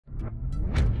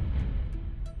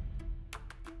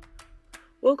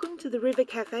Welcome to the River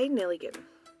Cafe, Nelligen.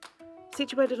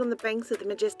 Situated on the banks of the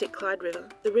majestic Clyde River,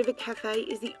 the River Cafe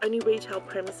is the only retail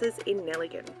premises in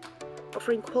Nelligen.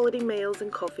 Offering quality meals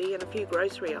and coffee and a few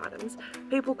grocery items,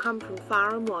 people come from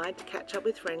far and wide to catch up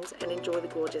with friends and enjoy the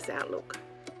gorgeous outlook.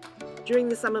 During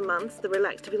the summer months, the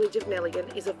relaxed village of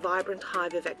Nelligen is a vibrant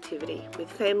hive of activity,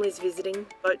 with families visiting,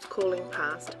 boats calling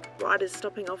past, riders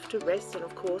stopping off to rest and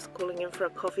of course calling in for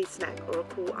a coffee, snack or a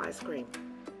cool ice cream.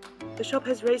 The shop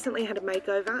has recently had a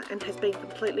makeover and has been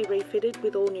completely refitted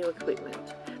with all new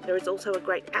equipment. There is also a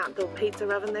great outdoor pizza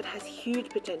oven that has huge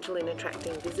potential in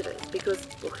attracting visitors because,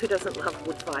 well, who doesn't love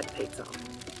wood-fired pizza?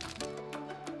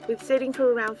 With seating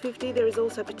for around 50, there is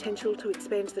also potential to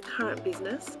expand the current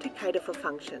business to cater for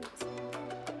functions.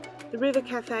 The River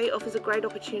Cafe offers a great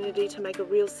opportunity to make a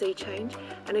real sea change,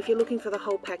 and if you're looking for the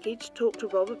whole package, talk to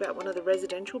Rob about one of the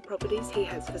residential properties he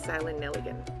has for sale in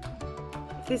Nelligen.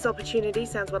 If this opportunity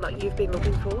sounds well like you've been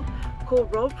looking for, call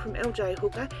Rob from LJ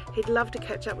Hooker. He'd love to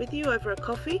catch up with you over a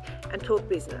coffee and talk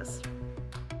business.